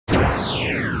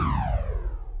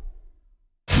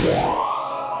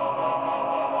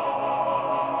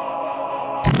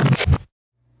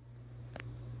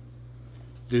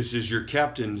This is your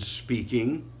captain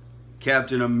speaking,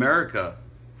 Captain America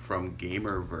from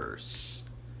Gamerverse,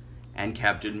 and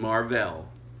Captain Mar-Vell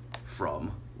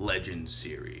from Legends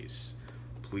series.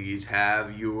 Please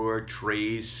have your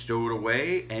trays stowed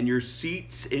away and your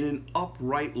seats in an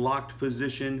upright locked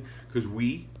position because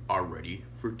we are ready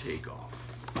for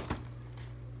takeoff.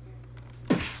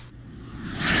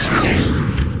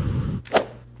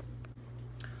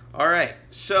 Alright,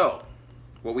 so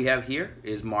what we have here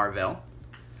is Mar-Vell.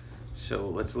 So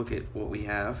let's look at what we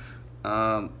have.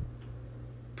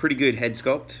 Pretty good head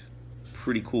sculpt,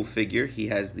 pretty cool figure. He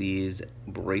has these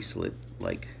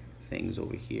bracelet-like things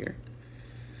over here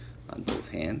on both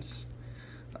hands.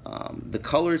 The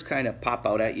colors kind of pop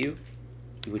out at you,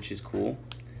 which is cool.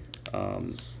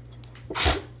 You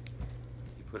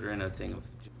put her in a thing of...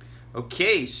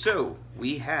 Okay, so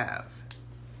we have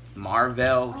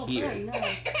Mar-Vell here,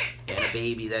 and a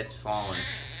baby that's fallen.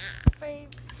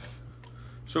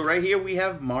 So right here we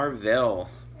have Mar-Vell.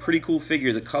 Pretty cool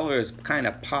figure. The colors kind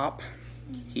of pop.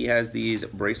 He has these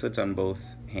bracelets on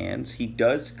both hands. He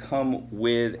does come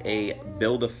with a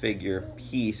Build-A-Figure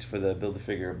piece for the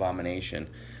Build-A-Figure Abomination.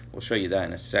 We'll show you that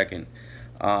in a second.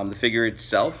 The figure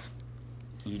itself,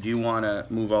 you do want to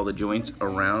move all the joints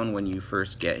around when you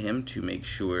first get him to make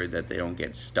sure that they don't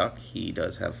get stuck. He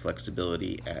does have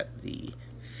flexibility at the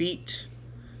feet,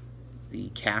 the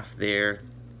calf there,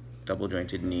 double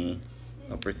jointed knee,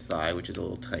 upper thigh, which is a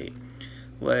little tight,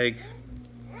 leg,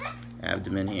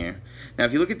 abdomen here. Now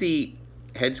if you look at the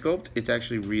head sculpt, it's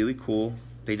actually really cool.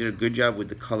 They did a good job with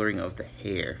the coloring of the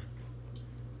hair.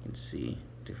 You can see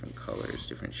different colors,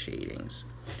 different shadings.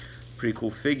 Pretty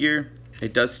cool figure.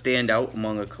 It does stand out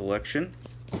among a collection.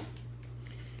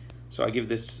 So I give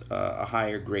this a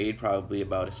higher grade, probably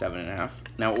about a 7.5.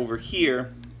 Now over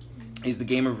here is the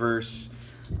Gamerverse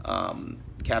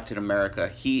Captain America.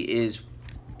 He is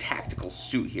tactical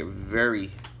suit here, very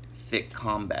thick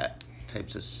combat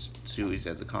types of suit. He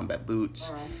has the combat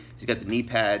boots. He's got the knee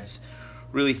pads.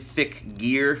 Really thick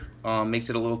gear, makes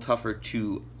it a little tougher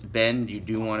to bend. You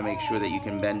do want to make sure that you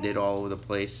can bend it all over the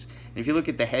place. And if you look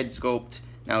at the head sculpt,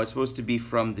 now it's supposed to be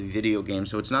from the video game,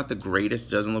 so it's not the greatest.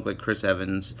 It doesn't look like Chris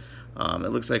Evans.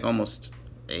 It looks like almost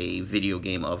a video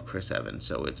game of Chris Evans,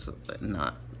 so it's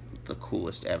not the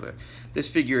coolest ever. This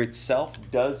figure itself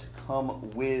does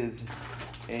come with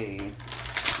a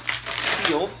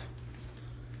shield.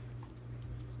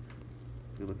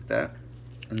 You look at that.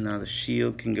 And now the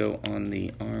shield can go on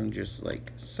the arm just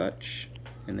like such.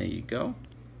 And there you go.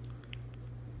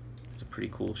 It's a pretty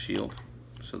cool shield.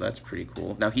 So that's pretty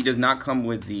cool. Now he does not come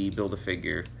with the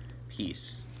Build-A-Figure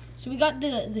piece. So we got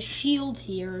the shield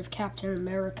here of Captain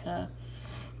America.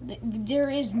 There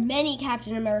is many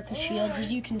Captain America shields,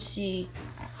 as you can see.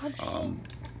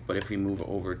 But if we move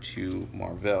over to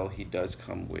Mar-Vell, he does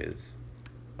come with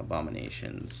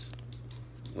Abomination's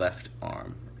left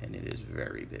arm, and it is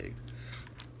very big.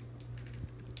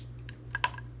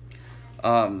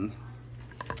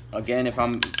 Again, if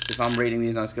I'm rating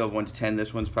these on a scale of 1 to 10,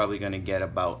 this one's probably going to get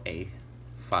about a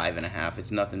 5.5.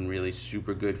 It's nothing really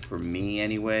super good for me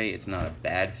anyway. It's not a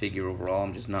bad figure overall.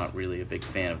 I'm just not really a big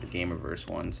fan of the Gamerverse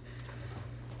ones.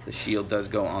 The shield does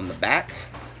go on the back,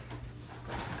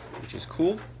 which is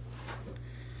cool.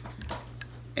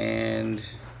 And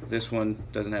this one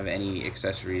doesn't have any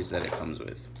accessories that it comes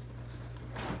with.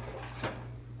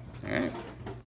 Alright.